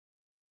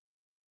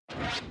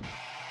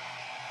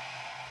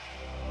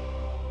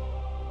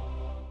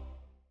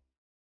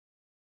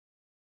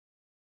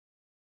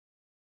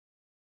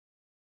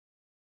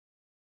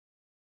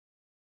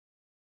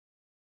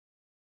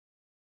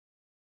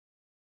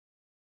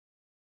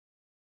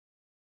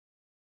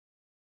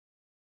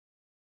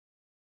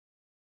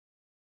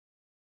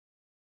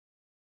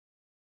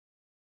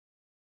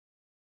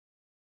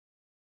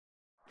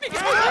Get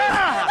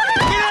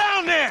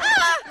down there!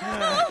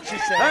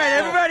 All right,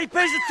 everybody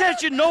pays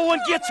attention. No one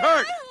gets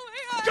hurt.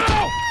 Go!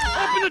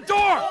 Open the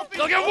door!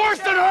 They'll get worse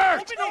than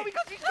hurt!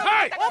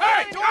 Hey!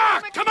 Hey!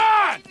 Ah! Come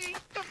on!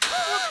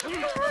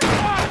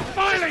 Ah,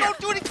 finally! Don't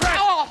do anything!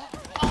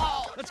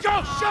 Let's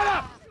go! Shut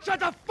up! Shut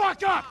the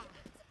fuck up!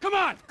 Come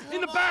on!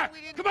 In the back!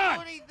 Come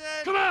on!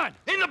 Come on!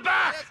 In the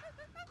back!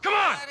 Come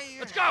on!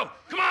 Let's go!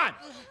 Come on!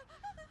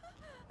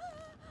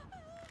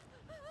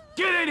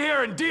 Get in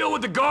here and deal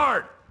with the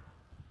guard!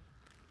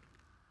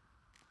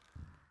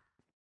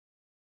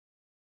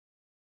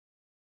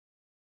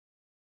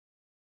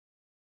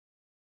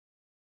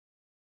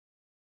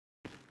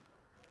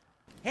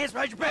 Hands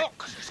behind your back. Oh,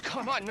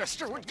 come on,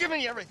 mister. We're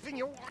giving you everything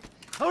you want.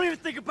 Don't even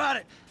think about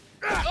it.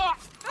 I'll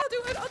do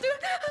it. I'll do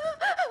it.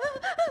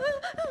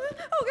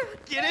 Oh, God.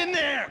 Get in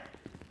there.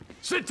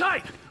 Sit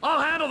tight! I'll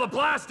handle the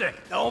plastic!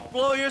 Don't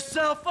blow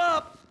yourself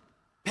up.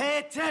 Pay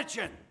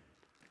attention.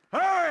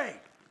 Hurry.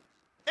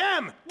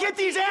 M! Get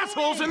these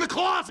assholes in the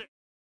closet!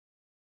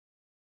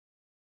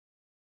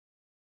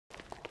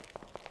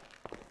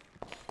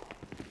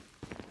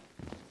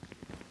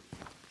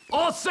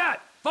 All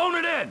set! Phone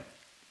it in!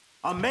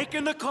 I'm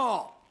making the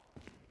call.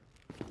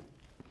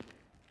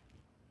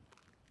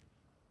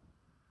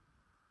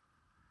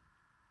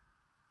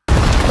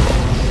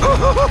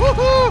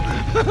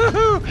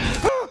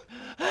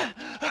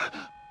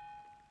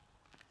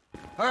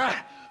 All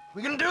right,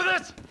 we gonna do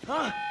this?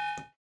 Huh?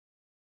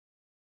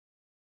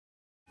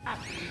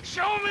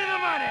 Show me the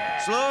money!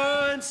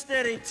 Slow and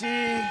steady,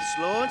 T.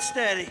 Slow and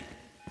steady.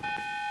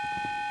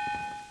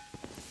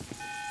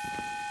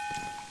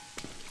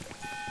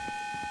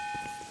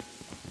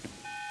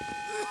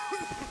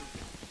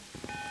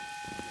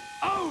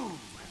 Oh,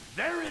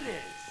 there it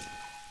is.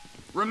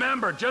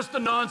 Remember, just the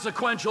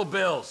non-sequential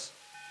bills.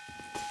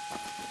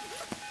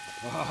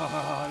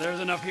 Oh, there's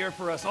enough here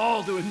for us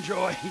all to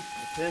enjoy.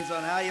 Depends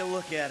on how you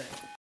look at it.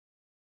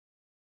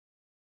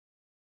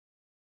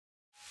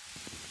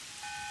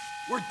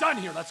 We're done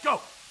here, let's go.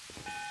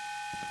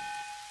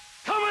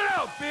 Coming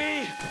out, B!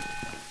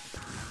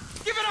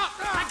 Give it up!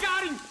 I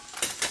got him!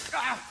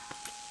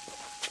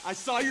 I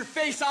saw your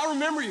face. I'll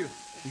remember you.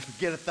 You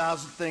forget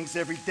 1,000 things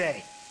every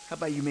day. How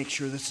about you make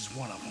sure this is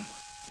one of them?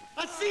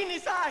 I've seen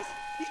his eyes.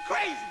 He's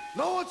crazy.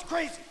 No one's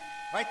crazy.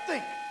 Right?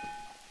 Think.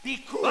 Be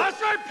cool.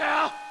 That's right,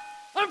 pal.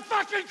 I'm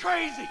fucking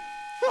crazy.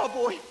 Oh,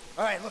 boy.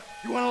 All right, look.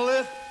 You want to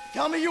live?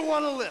 Tell me you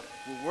want to live.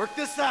 We'll work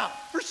this out.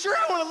 For sure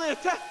I want to live.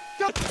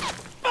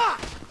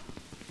 Fuck!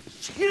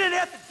 You didn't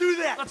have to do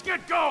that. Let's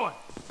get going.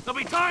 There'll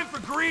be time for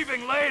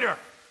grieving later.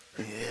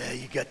 Yeah,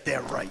 you got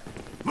that right.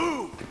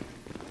 Move!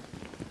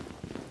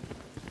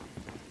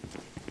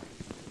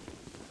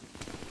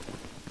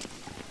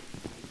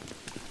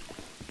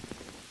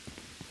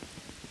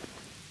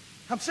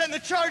 I'm setting the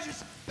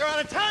charges. They're on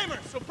a timer,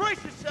 so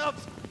brace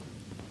yourselves.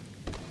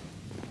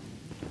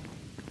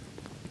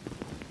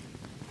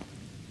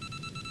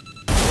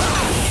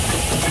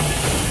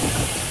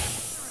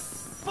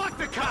 Fuck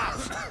the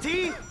cops!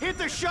 T, hit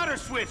the shutter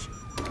switch.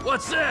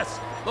 What's this?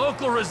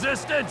 Local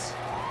resistance?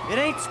 It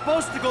ain't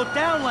supposed to go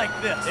down like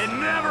this. It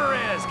never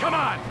is. Come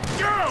on,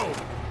 go!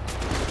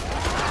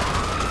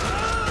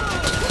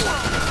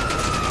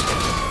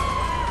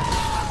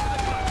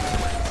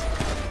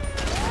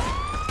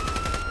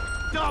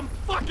 Dumb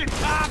fucking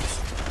cops!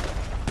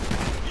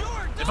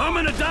 If I'm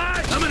gonna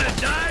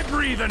die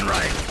breathing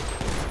right.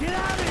 Get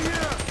out of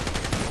here.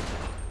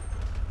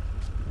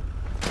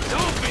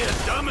 Don't be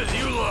as dumb as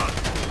you look.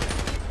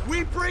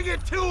 We bring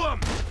it to them.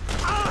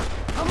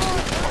 Come on.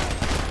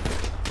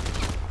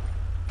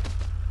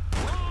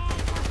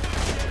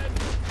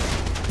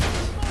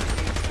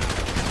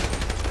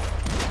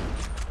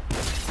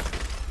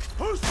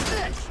 Who's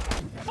this?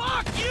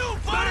 Fuck you,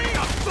 buddy! Back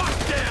the fuck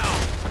down!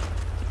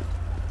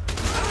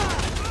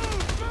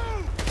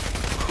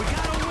 We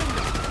got a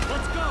window.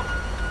 Let's go.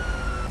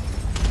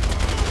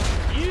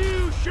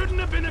 You shouldn't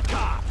have been a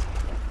cop.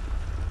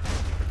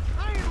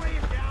 I ain't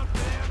laying down for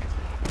them.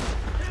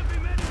 Can't be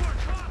many more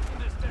cops in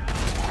this town.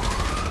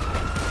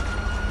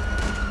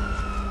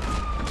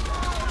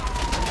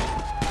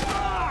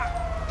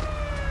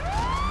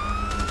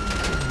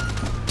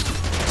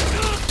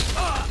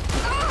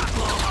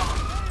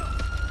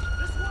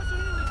 This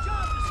wasn't in the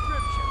job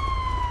description.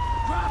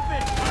 Drop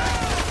it.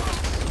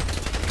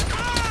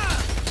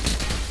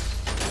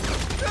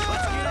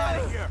 Let's get out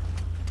of here.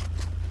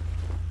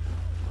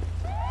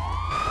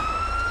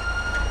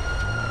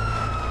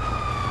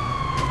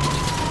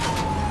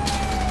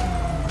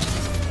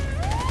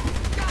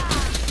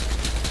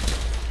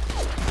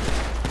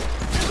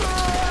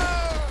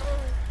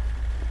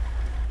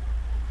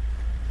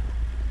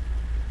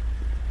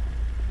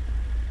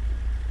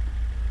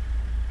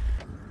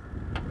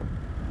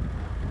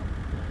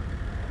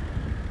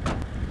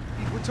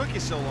 What took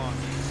you so long?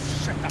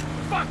 Shut the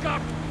fuck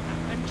up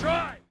and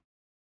drive!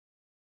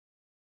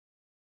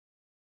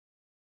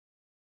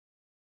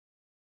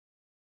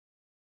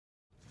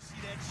 See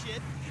that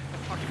shit? I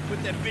fucking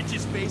put that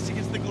bitch's face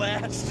against the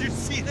glass. Did you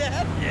see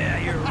that? Yeah,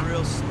 you're a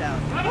real stout.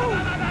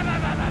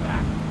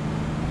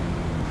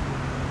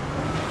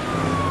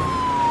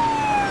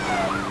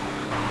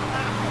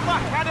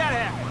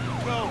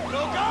 Go, go, go,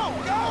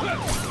 go!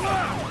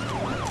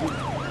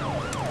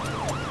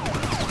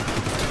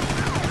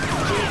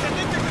 Jeez, I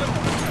think they're gonna...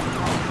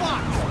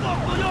 Fuck! Look,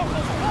 we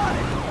almost got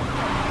it!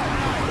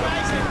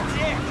 Guy's a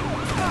dick!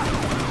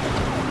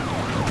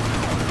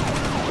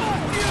 Fuck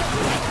you!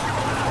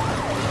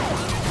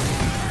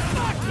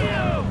 Fuck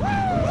you!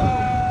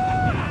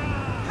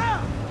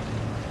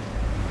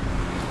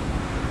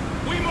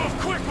 We move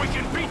quick, we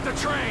can beat the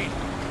train!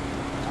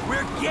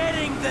 We're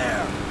getting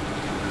there!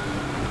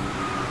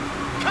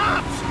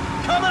 Cops!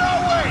 Coming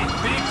our way!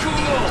 Be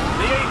cool!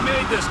 They ain't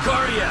made this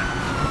car yet!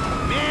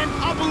 Man,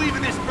 I'll believe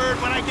in this bird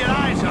when I get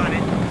eyes on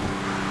it.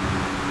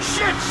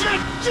 Shit,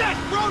 shit, shit!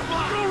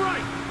 Roadblock! Go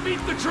right! Beat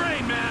the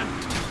train, man!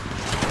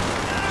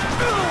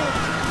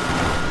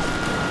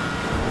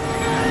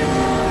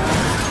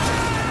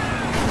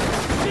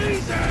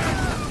 Jesus!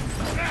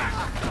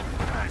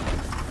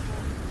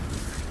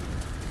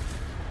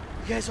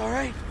 You guys all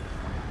right?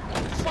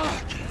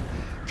 Fuck!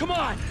 Come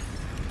on!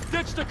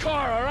 Ditch the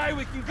car, all right?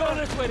 We can go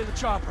this way to the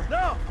chopper.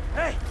 No!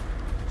 Hey!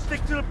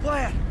 Stick to the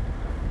plan!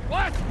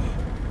 What?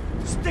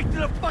 Stick to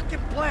the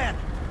fucking plan!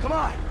 Come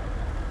on!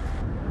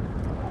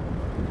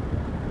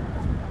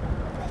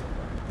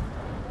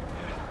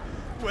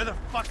 Where the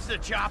fuck's the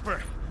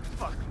chopper?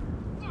 Fuck.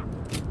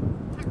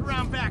 Fuck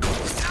around back.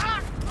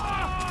 Ah!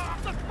 Oh,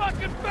 the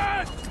fucking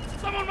bed!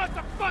 Someone must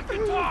have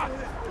fucking talked!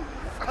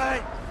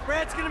 Alright,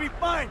 Brad's gonna be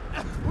fine!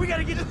 We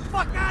gotta get the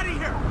fuck out of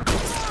here!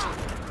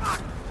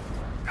 Fuck!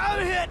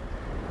 I'm hit!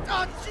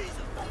 Oh, Jesus!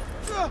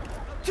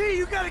 T,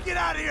 you gotta get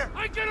out of here!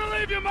 I'm gonna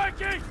leave you,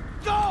 Mikey!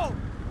 Go!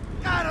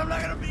 God, I'm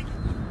not gonna be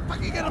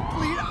fucking gonna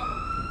bleed out!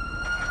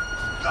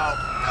 Go!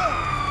 Go!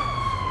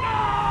 No!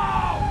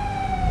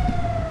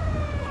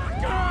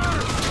 Fucker!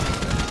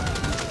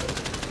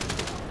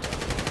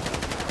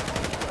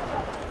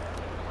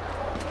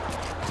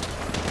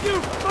 You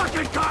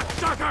fucking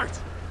cocksuckers!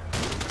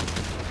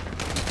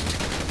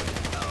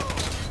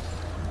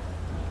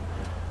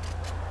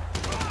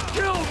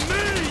 Kill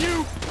me, you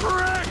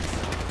pricks!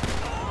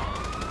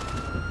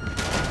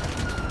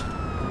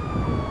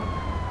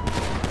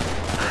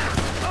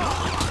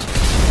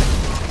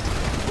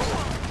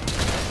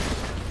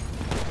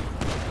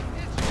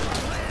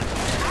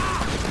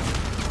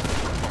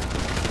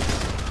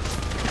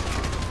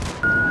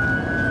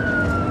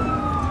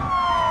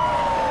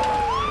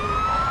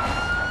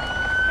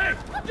 Hey,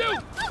 you!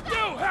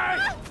 You, hey!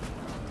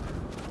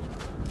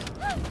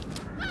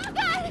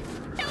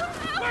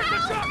 Where's the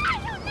truck?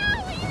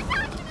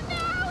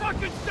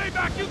 Fucking stay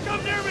back! You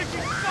come near me, you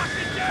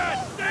fucking dead!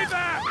 Stay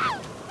back!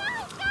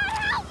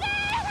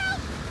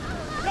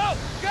 Go!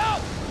 Go!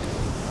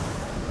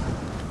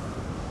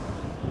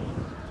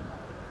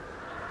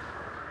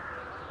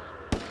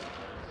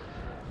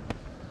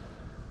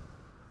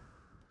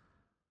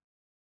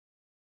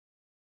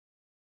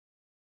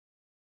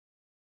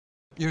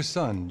 Your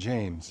son,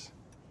 James.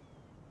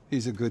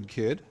 He's a good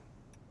kid.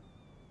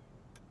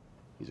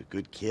 He's a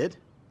good kid?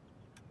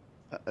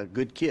 A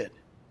good kid?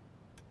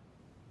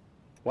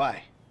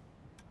 Why?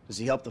 Does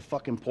he help the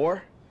fucking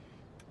poor?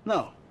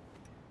 No.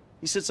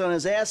 He sits on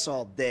his ass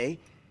all day,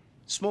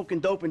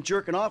 smoking dope and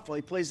jerking off while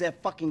he plays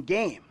that fucking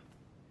game.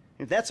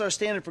 If that's our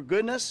standard for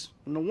goodness,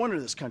 then no wonder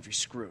this country's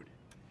screwed.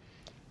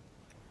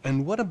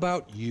 And what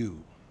about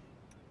you?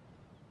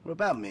 What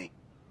about me?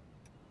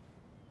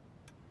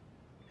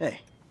 Hey.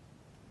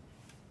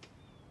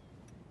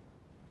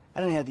 I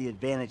don't have the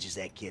advantages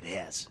that kid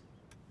has.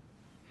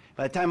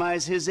 By the time I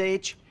was his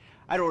age,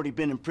 I'd already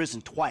been in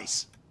prison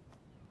twice.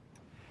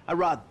 I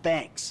robbed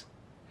banks.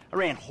 I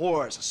ran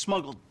whores. I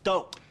smuggled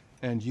dope.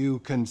 And you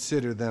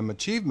consider them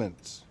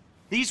achievements?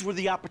 These were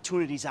the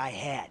opportunities I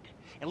had.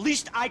 At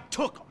least I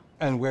took them.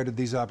 And where did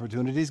these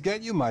opportunities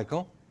get you,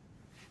 Michael?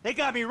 They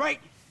got me right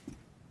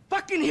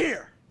fucking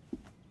here.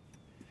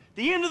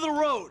 The end of the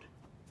road.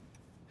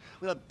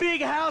 With a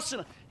big house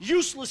and a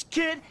useless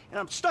kid, and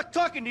I'm stuck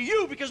talking to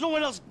you because no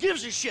one else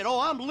gives a shit. Oh,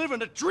 I'm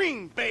living a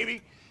dream,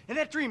 baby. And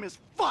that dream is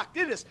fucked.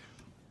 It is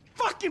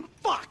fucking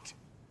fucked.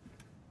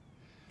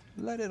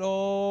 Let it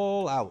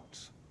all out.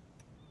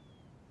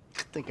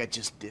 I think I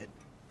just did.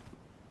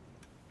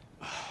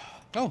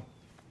 Oh.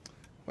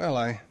 Well,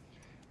 I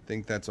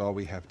think that's all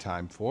we have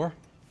time for.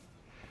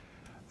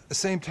 The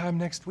same time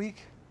next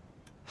week?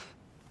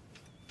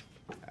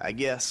 I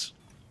guess.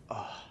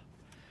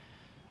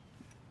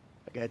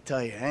 I gotta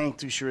tell you, I ain't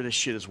too sure this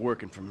shit is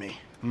working for me.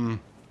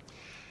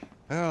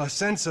 Well, a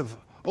sense of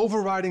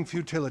overriding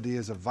futility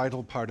is a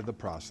vital part of the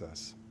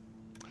process.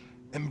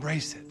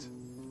 Embrace it.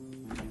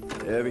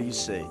 Whatever you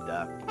say,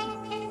 Doc.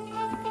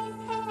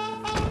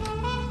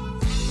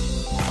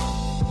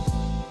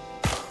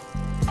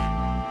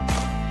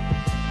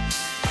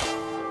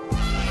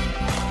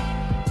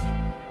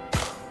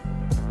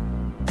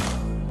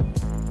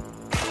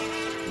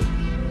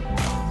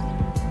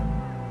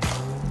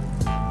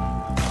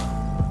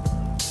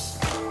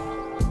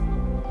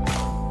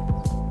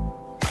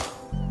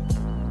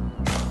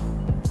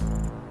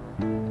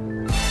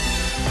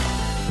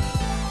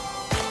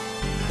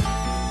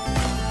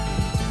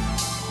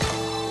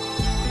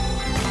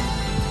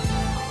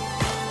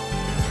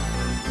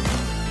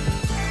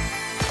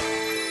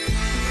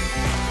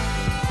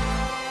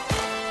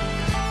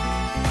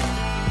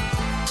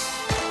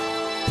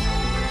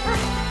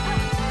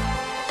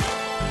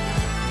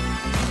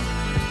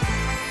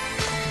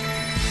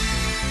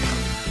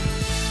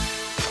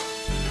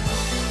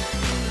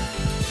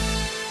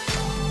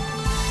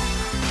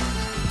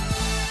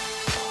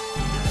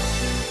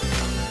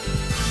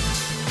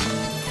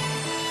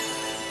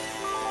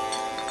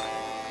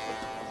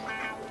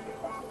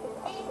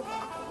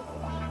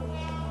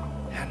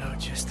 know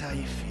just how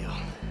you feel.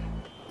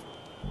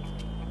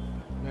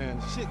 Man,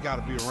 the shit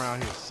gotta be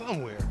around here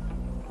somewhere.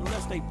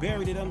 Unless they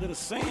buried it under the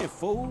sand,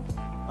 fool.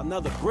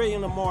 Another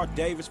brilliant Lamar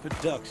Davis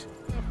production.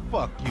 Man,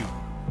 fuck you.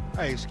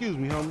 Hey, excuse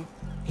me, homie.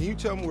 Can you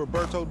tell me where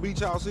Berto's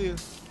beach house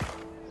is?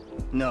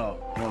 No,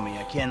 homie,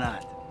 I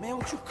cannot. Man,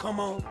 won't you come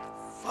on?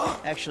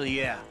 Fuck. Actually,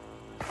 yeah.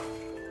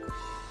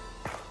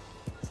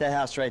 It's that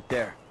house right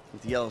there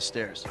with the yellow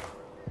stairs.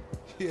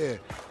 Yeah.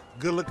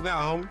 Good looking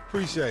out, homie.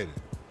 Appreciate it.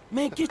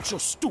 Man, get your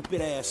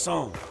stupid ass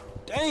on.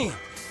 Damn.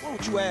 Why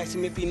don't you ask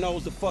him if he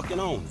knows the fucking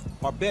owner?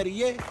 Or better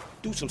yet,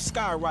 do some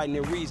skywriting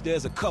that reads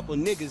there's a couple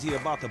niggas here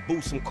about to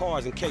boost some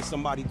cars in case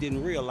somebody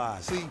didn't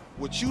realize. See,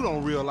 what you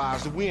don't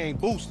realize is we ain't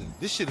boosting.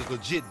 This shit is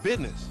legit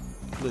business.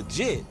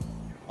 Legit?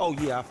 Oh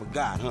yeah, I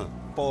forgot, huh?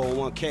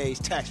 401ks,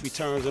 tax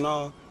returns and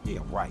all? Yeah,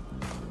 right.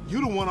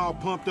 You the one all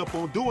pumped up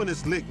on doing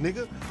this lick,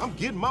 nigga. I'm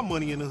getting my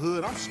money in the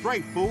hood. I'm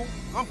straight, fool.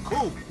 I'm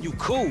cool. You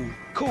cool?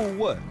 Cool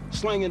what?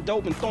 Slinging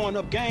dope and throwing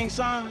up gang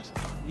signs?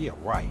 Yeah,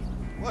 right.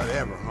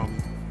 Whatever,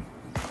 homie.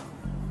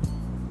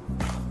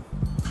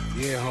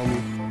 Yeah,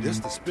 homie. This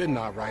the spin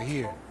knot right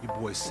here. Your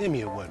boy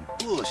Simeon wasn't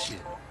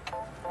bullshit.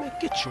 Man,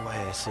 get your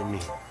ass in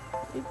there.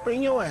 Hey,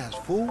 bring your ass,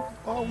 fool.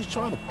 Always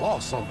trying to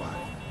boss somebody.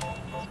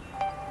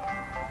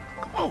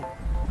 Come on.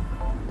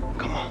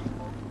 Come on.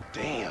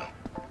 Damn.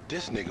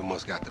 This nigga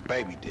must got the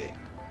baby dick.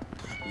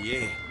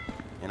 Yeah,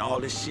 and all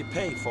this shit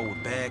paid for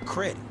with bad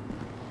credit.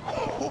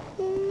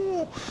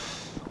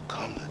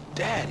 Come to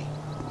daddy.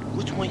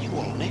 Which one you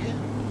on, nigga?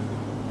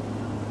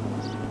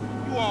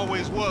 You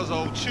always was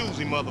old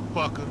choosy,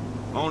 motherfucker.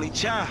 Only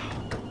child.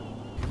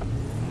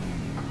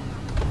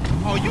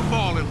 Oh, you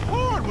balling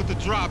hard with the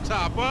drop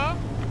top, huh?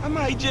 I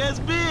might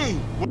just be.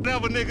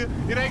 Whatever, nigga.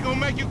 It ain't gonna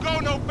make you go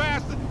no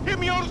faster. Hit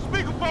me on the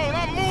speakerphone.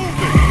 I'm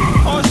moving.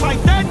 Oh, it's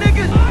like that,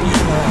 nigga?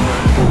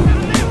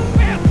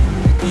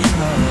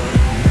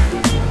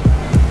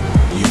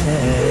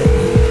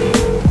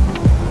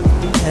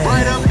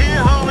 Right up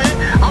here, homie.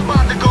 I'm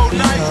about to go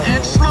nice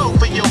and slow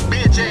for your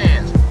bitch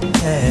ass.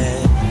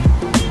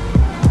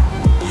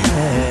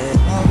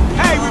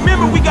 Hey,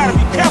 remember we gotta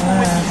be careful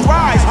with these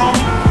rides,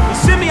 homie. The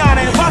Simeon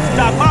ain't about to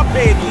stop my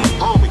baby.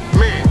 Homie,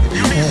 man, if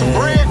you need some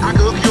bread, I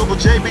can hook you up with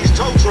JB's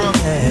tow truck.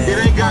 It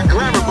ain't got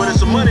glamour, but it's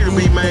some money to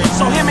be made.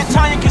 So him and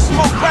Tanya can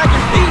smoke crack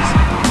in peace?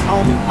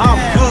 Homie, I'm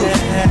good.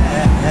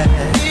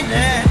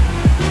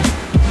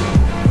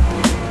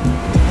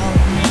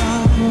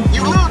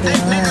 You little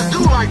dick niggas do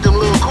like them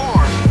little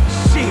cars.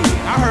 Shit,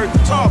 I heard you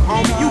talk,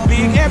 homie. You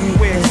big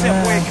everywhere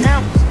except where it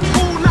counts.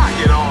 Fool, knock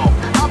it off.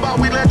 How about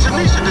we let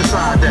Tanisha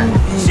decide that?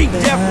 She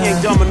definitely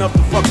ain't dumb enough to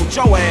fuck with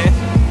your ass.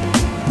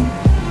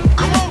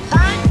 Come on,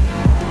 Frank.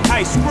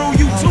 Hey, screw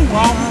you too,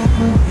 homie.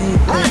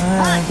 Right.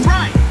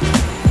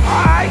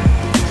 Alright.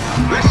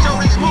 Let's show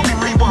these movie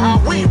people how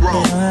we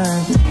roll.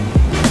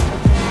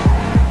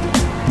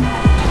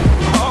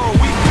 Oh,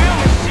 we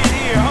feeling shit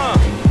here, huh?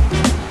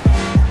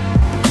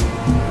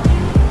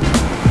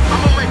 I'm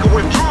gonna make a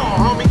withdrawal,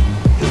 homie.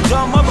 You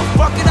dumb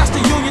motherfucker, that's the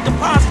Union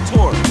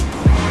Depository.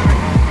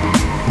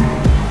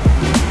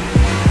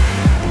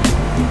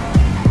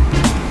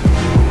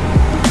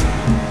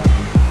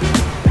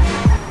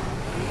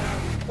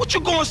 What you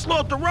going slow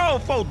up the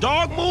road for,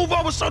 dog? Move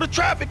over so the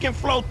traffic can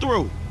flow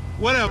through.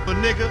 Whatever,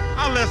 nigga.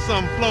 I'll let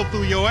something flow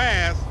through your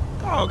ass.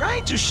 Dog, I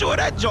ain't too sure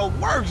that joke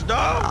works,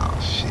 dog.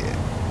 Oh, shit.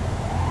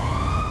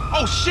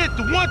 Oh, shit,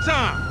 the one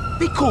time.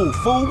 Be cool,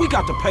 fool. We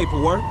got the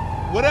paperwork.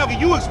 Whatever,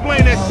 you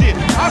explain that shit.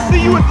 I'll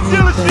see you at the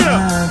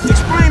dealership.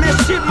 Explain that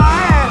shit my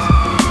ass.